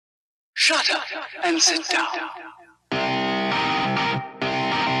Shut up and sit down.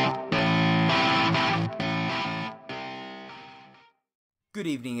 Good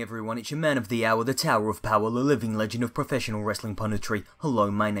evening everyone, it's your man of the hour, the Tower of Power, the living legend of professional wrestling punditry.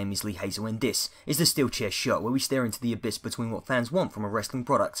 Hello, my name is Lee Hazel and this is the SteelChair show where we stare into the abyss between what fans want from a wrestling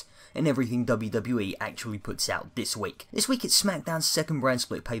product and everything WWE actually puts out this week. This week it's SmackDown's second brand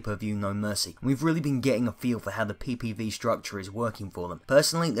split pay-per-view No Mercy, and we've really been getting a feel for how the PPV structure is working for them.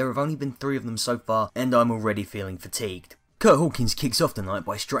 Personally, there have only been 3 of them so far and I'm already feeling fatigued. Kurt Hawkins kicks off the night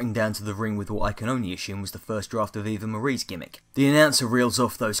by strutting down to the ring with what I can only assume was the first draft of Eva Marie's gimmick. The announcer reels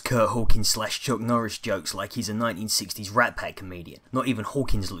off those Kurt Hawkins / Chuck Norris jokes like he's a 1960s Rat Pack comedian. Not even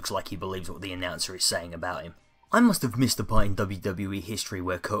Hawkins looks like he believes what the announcer is saying about him. I must have missed the part in WWE history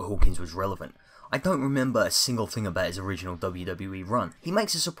where Kurt Hawkins was relevant. I don't remember a single thing about his original WWE run. He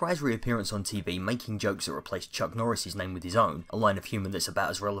makes a surprise reappearance on TV, making jokes that replace Chuck Norris's name with his own, a line of humour that's about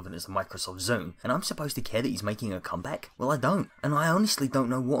as relevant as the Microsoft Zoom, and I'm supposed to care that he's making a comeback? Well, I don't, and I honestly don't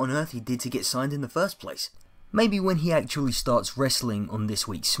know what on earth he did to get signed in the first place. Maybe when he actually starts wrestling on this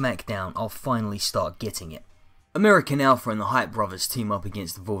week's SmackDown, I'll finally start getting it. American Alpha and the Hype Brothers team up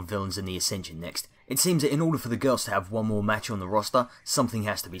against the Vaudevillains and the Ascension next. It seems that in order for the girls to have one more match on the roster, something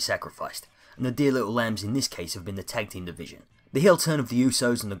has to be sacrificed. And the dear little lambs in this case have been the tag team division. The heel turn of the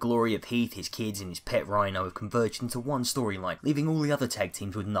Usos and the glory of Heath, his kids and his pet Rhino have converged into one storyline, leaving all the other tag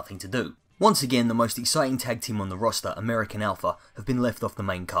teams with nothing to do. Once again, the most exciting tag team on the roster, American Alpha, have been left off the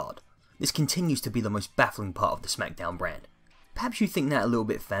main card. This continues to be the most baffling part of the SmackDown brand. Perhaps you think that a little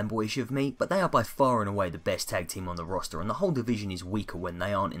bit fanboyish of me, but they are by far and away the best tag team on the roster and the whole division is weaker when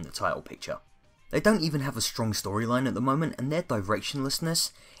they aren't in the title picture. They don't even have a strong storyline at the moment, and their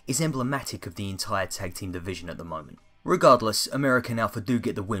directionlessness is emblematic of the entire tag team division at the moment. Regardless, American Alpha do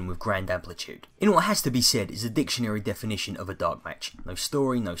get the win with grand amplitude. In what has to be said is a dictionary definition of a dark match. No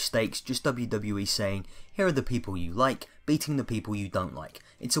story, no stakes, just WWE saying, here are the people you like, beating the people you don't like.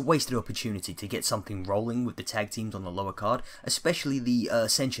 It's a wasted opportunity to get something rolling with the tag teams on the lower card, especially the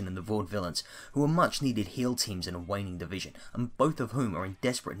Ascension and the Vaudevillains, who are much needed heel teams in a waning division, and both of whom are in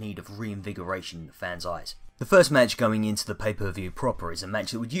desperate need of reinvigoration in the fans' eyes. The first match going into the pay-per-view proper is a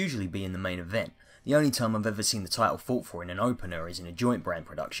match that would usually be in the main event. The only time I've ever seen the title fought for in an opener is in a joint brand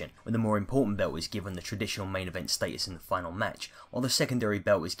production, where the more important belt is given the traditional main event status in the final match, while the secondary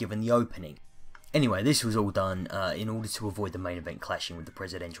belt is given the opening. Anyway, this was all done in order to avoid the main event clashing with the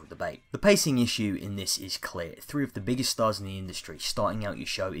presidential debate. The pacing issue in this is clear. 3 of the biggest stars in the industry starting out your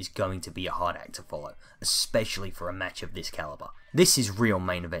show is going to be a hard act to follow, especially for a match of this caliber. This is real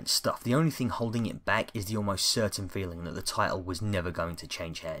main event stuff. The only thing holding it back is the almost certain feeling that the title was never going to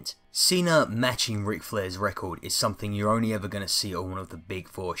change hands. Cena matching Ric Flair's record is something you're only ever going to see on one of the big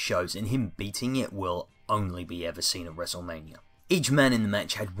 4 shows, and him beating it will only be ever seen at WrestleMania. Each man in the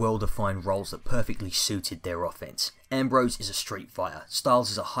match had well-defined roles that perfectly suited their offense. Ambrose is a street fighter, Styles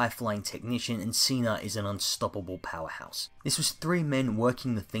is a high-flying technician, and Cena is an unstoppable powerhouse. This was 3 men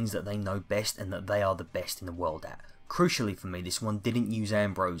working the things that they know best and that they are the best in the world at. Crucially for me, this one didn't use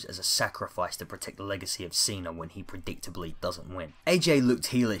Ambrose as a sacrifice to protect the legacy of Cena when he predictably doesn't win. AJ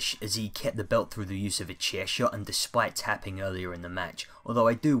looked heelish as he kept the belt through the use of a chair shot and despite tapping earlier in the match, although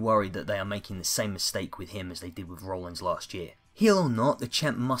I do worry that they are making the same mistake with him as they did with Rollins last year. Heel or not, the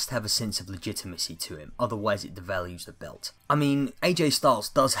champ must have a sense of legitimacy to him, otherwise it devalues the belt. I mean, AJ Styles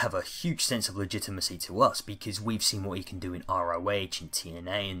does have a huge sense of legitimacy to us because we've seen what he can do in ROH and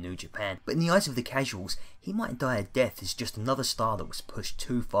TNA and New Japan, but in the eyes of the casuals, he might die a death as just another star that was pushed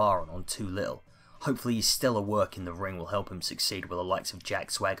too far and on too little. Hopefully his stellar work in the ring will help him succeed where the likes of Jack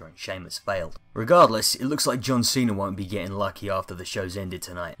Swagger and Sheamus failed. Regardless, it looks like John Cena won't be getting lucky after the show's ended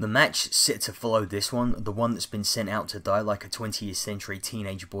tonight. The match set to follow this one, the one that's been sent out to die like a 20th century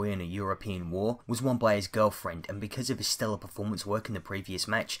teenage boy in a European war, was won by his girlfriend, and because of his stellar performance work in the previous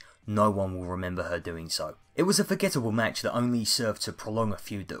match, no one will remember her doing so. It was a forgettable match that only served to prolong a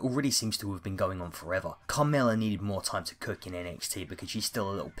feud that already seems to have been going on forever. Carmella needed more time to cook in NXT because she's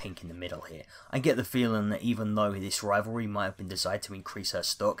still a little pink in the middle here. I get the feeling that even though this rivalry might have been designed to increase her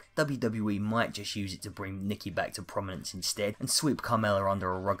stock, WWE might just use it to bring Nikki back to prominence instead and sweep Carmella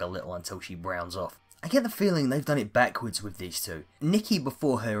under a rug a little until she browns off. I get the feeling they've done it backwards with these two. Nikki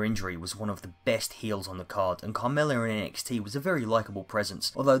before her injury was one of the best heels on the card, and Carmella in NXT was a very likeable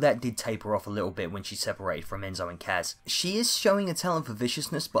presence, although that did taper off a little bit when she separated from Enzo and Kaz. She is showing a talent for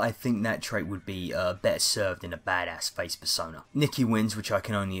viciousness, but I think that trait would be better served in a badass face persona. Nikki wins, which I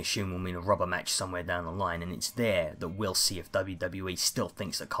can only assume will mean a rubber match somewhere down the line, and it's there that we'll see if WWE still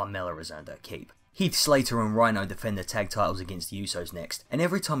thinks that Carmella has earned her keep. Heath Slater and Rhino defend the tag titles against the Usos next, and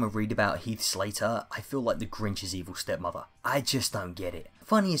every time I read about Heath Slater, I feel like the Grinch's evil stepmother. I just don't get it.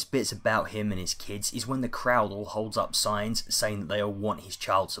 Funniest bits about him and his kids is when the crowd all holds up signs saying that they all want his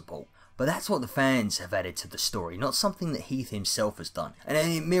child support. But that's what the fans have added to the story, not something that Heath himself has done. And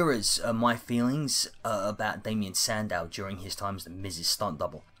it mirrors my feelings about Damien Sandow during his time as the Miz's stunt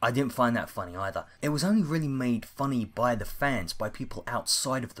double. I didn't find that funny either. It was only really made funny by the fans, by people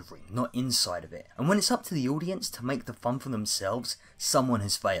outside of the ring, not inside of it. And when it's up to the audience to make the fun for themselves, someone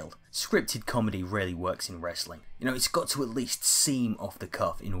has failed. Scripted comedy rarely works in wrestling. You know, it's got to at least seem off the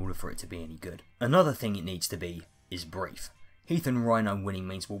cuff in order for it to be any good. Another thing it needs to be is brief. Heath and Rhino winning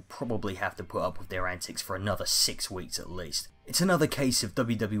means we'll probably have to put up with their antics for another 6 weeks at least. It's another case of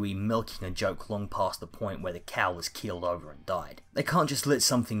WWE milking a joke long past the point where the cow has keeled over and died. They can't just let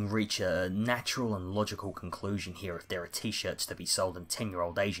something reach a natural and logical conclusion here if there are t-shirts to be sold and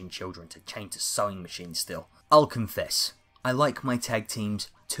 10-year-old Asian children to chain to sewing machines still. I'll confess, I like my tag teams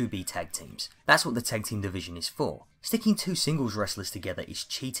to be tag teams. That's what the tag team division is for. Sticking two singles wrestlers together is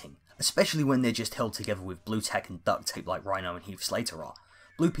cheating, especially when they're just held together with blue tack and duct tape like Rhino and Heath Slater are.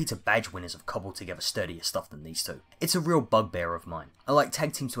 Blue Peter badge winners have cobbled together sturdier stuff than these two. It's a real bugbear of mine. I like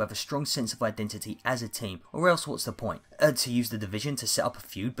tag teams to have a strong sense of identity as a team, or else what's the point? To use the division to set up a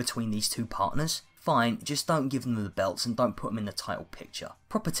feud between these two partners? Fine, just don't give them the belts and don't put them in the title picture.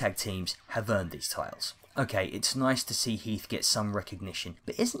 Proper tag teams have earned these titles. Okay, it's nice to see Heath get some recognition,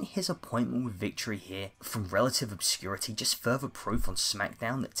 but isn't his appointment with victory here, from relative obscurity, just further proof on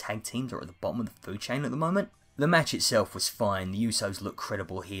SmackDown that tag teams are at the bottom of the food chain at the moment? The match itself was fine, the Usos looked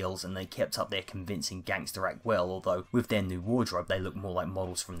credible heels and they kept up their convincing gangster act well, although with their new wardrobe they look more like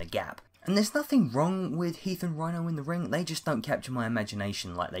models from the Gap. And there's nothing wrong with Heath and Rhino in the ring, they just don't capture my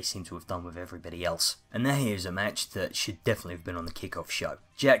imagination like they seem to have done with everybody else. And now here's a match that should definitely have been on the kickoff show.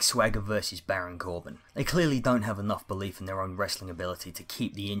 Jack Swagger versus Baron Corbin. They clearly don't have enough belief in their own wrestling ability to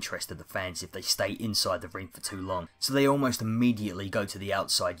keep the interest of the fans if they stay inside the ring for too long, so they almost immediately go to the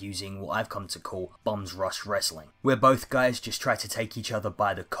outside using what I've come to call bums rush wrestling, where both guys just try to take each other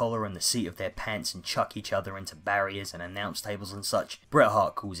by the collar and the seat of their pants and chuck each other into barriers and announce tables and such. Bret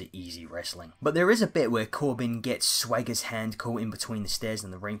Hart calls it easy wrestling. But there is a bit where Corbin gets Swagger's hand caught in between the stairs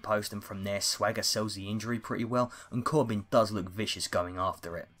and the ring post, and from there Swagger sells the injury pretty well, and Corbin does look vicious going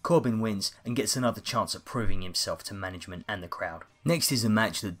after it. Corbin wins and gets another chance at proving himself to management and the crowd. Next is a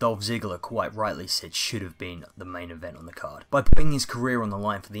match that Dolph Ziggler quite rightly said should have been the main event on the card. By putting his career on the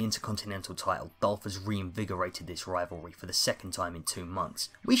line for the Intercontinental title, Dolph has reinvigorated this rivalry for the second time in 2 months.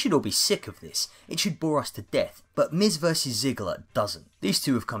 We should all be sick of this, it should bore us to death, but Miz vs Ziggler doesn't. These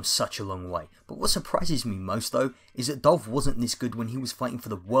two have come such a long way, but what surprises me most though, is that Dolph wasn't this good when he was fighting for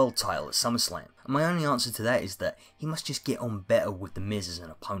the world title at SummerSlam. And my only answer to that is that he must just get on better with the Miz as an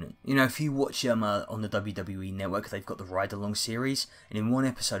opponent. You know, if you watch on the WWE Network, they've got the Ride Along series, and in one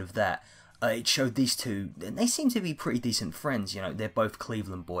episode of that, it showed these two, and they seem to be pretty decent friends, you know, they're both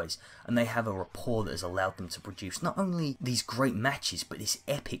Cleveland boys, and they have a rapport that has allowed them to produce not only these great matches, but this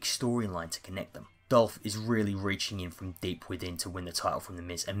epic storyline to connect them. Dolph is really reaching in from deep within to win the title from The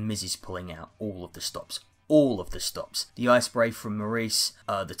Miz, and Miz is pulling out all of the stops. All of the stops. The ice spray from Maurice,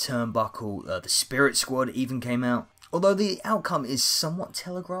 the turnbuckle, the Spirit Squad even came out. Although the outcome is somewhat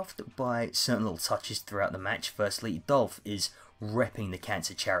telegraphed by certain little touches throughout the match. Firstly, Dolph is repping the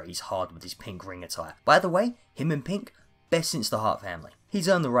cancer charities hard with his pink ring attire. By the way, him in pink, best since the Hart family. He's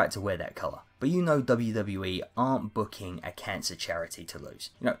earned the right to wear that colour. But you know WWE aren't booking a cancer charity to lose.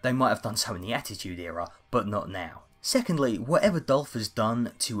 You know, they might have done so in the Attitude Era, but not now. Secondly, whatever Dolph has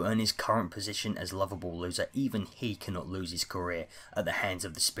done to earn his current position as lovable loser, even he cannot lose his career at the hands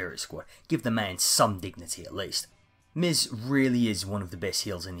of the Spirit Squad. Give the man some dignity at least. Miz really is one of the best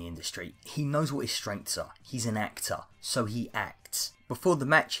heels in the industry. He knows what his strengths are. He's an actor, so he acts. Before the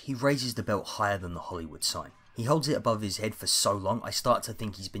match, he raises the belt higher than the Hollywood sign. He holds it above his head for so long, I start to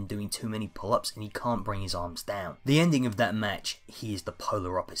think he's been doing too many pull-ups and he can't bring his arms down. The ending of that match, he is the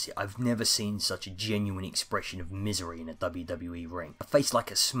polar opposite. I've never seen such a genuine expression of misery in a WWE ring. A face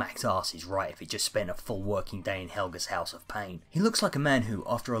like a smacked ass is right if it just spent a full working day in Helga's house of pain. He looks like a man who,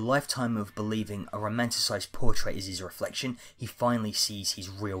 after a lifetime of believing a romanticised portrait is his reflection, he finally sees his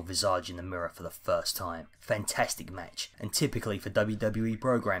real visage in the mirror for the first time. Fantastic match, and typically for WWE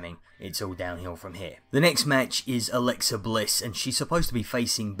programming, it's all downhill from here. The next match is Alexa Bliss, and she's supposed to be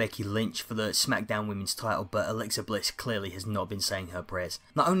facing Becky Lynch for the SmackDown Women's title, but Alexa Bliss clearly has not been saying her prayers.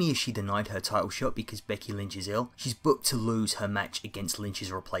 Not only is she denied her title shot because Becky Lynch is ill, she's booked to lose her match against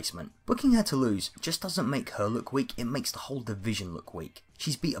Lynch's replacement. Booking her to lose just doesn't make her look weak, it makes the whole division look weak.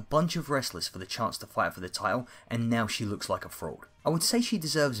 She's beat a bunch of wrestlers for the chance to fight for the title, and now she looks like a fraud. I would say she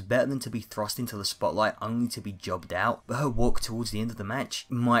deserves better than to be thrust into the spotlight only to be jobbed out, but her walk towards the end of the match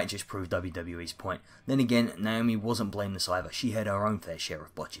might just prove WWE's point. Then again, Naomi wasn't blameless either, she had her own fair share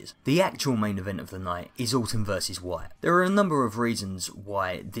of botches. The actual main event of the night is Orton vs Wyatt. There are a number of reasons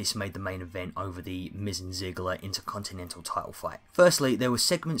why this made the main event over the Miz and Ziggler Intercontinental title fight. Firstly, there were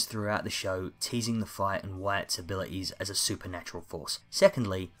segments throughout the show teasing the fight and Wyatt's abilities as a supernatural force.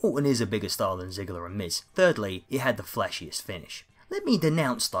 Secondly, Orton is a bigger star than Ziggler and Miz. Thirdly, it had the flashiest finish. Let me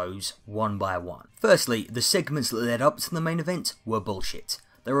denounce those one by one. Firstly, the segments that led up to the main event were bullshit.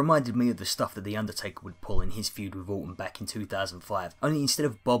 They reminded me of the stuff that The Undertaker would pull in his feud with Orton back in 2005, only instead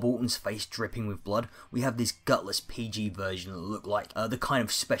of Bob Orton's face dripping with blood, we have this gutless PG version that looked like the kind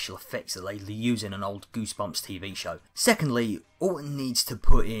of special effects that they use in an old Goosebumps TV show. Secondly, Orton needs to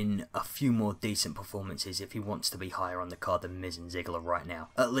put in a few more decent performances if he wants to be higher on the card than Miz and Ziggler right now.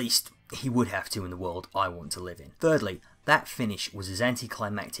 At least, he would have to in the world I want to live in. Thirdly, that finish was as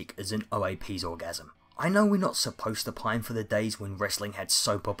anticlimactic as an OAP's orgasm. I know we're not supposed to pine for the days when wrestling had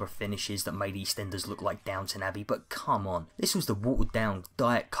soap opera finishes that made EastEnders look like Downton Abbey, but come on. This was the watered down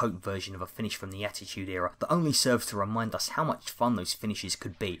Diet Coke version of a finish from the Attitude Era that only serves to remind us how much fun those finishes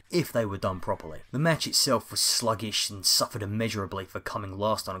could be if they were done properly. The match itself was sluggish and suffered immeasurably for coming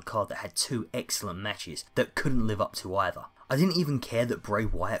last on a card that had two excellent matches that couldn't live up to either. I didn't even care that Bray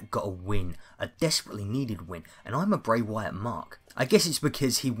Wyatt got a win, a desperately needed win, and I'm a Bray Wyatt mark. I guess it's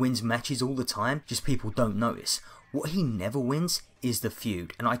because he wins matches all the time, just people don't notice. What he never wins is the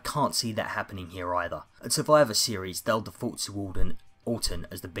feud, and I can't see that happening here either. At Survivor Series, they'll default to Orton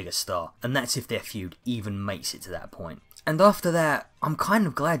as the bigger star, and that's if their feud even makes it to that point. And after that, I'm kind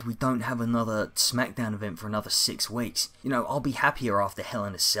of glad we don't have another SmackDown event for another 6 weeks. You know, I'll be happier after Hell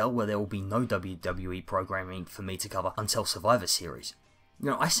in a Cell, where there will be no WWE programming for me to cover until Survivor Series.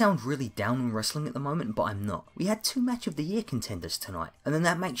 You know, I sound really down on wrestling at the moment, but I'm not. We had 2 Match of the Year contenders tonight, and then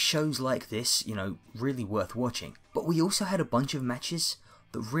that makes shows like this, you know, really worth watching. But we also had a bunch of matches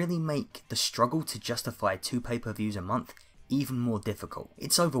that really make the struggle to justify 2 pay-per-views a month even more difficult.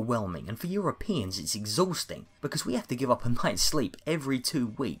 It's overwhelming, and for Europeans it's exhausting, because we have to give up a night's sleep every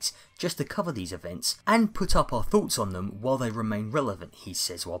 2 weeks just to cover these events, and put up our thoughts on them while they remain relevant, he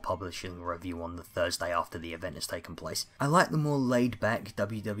says while publishing a review on the Thursday after the event has taken place. I like the more laid back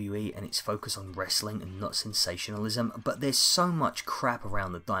WWE and its focus on wrestling and not sensationalism, but there's so much crap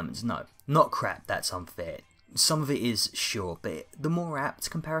around the diamonds. No, not crap, that's unfair. Some of it is, sure, but the more apt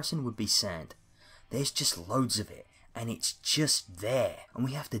comparison would be sand. There's just loads of it, and it's just there, and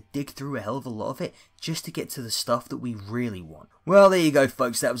we have to dig through a hell of a lot of it just to get to the stuff that we really want. Well, there you go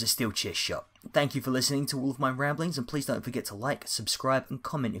folks, that was a SteelChair shot. Thank you for listening to all of my ramblings, and please don't forget to like, subscribe and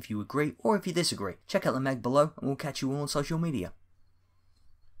comment if you agree or if you disagree. Check out the mag below, and we'll catch you all on social media.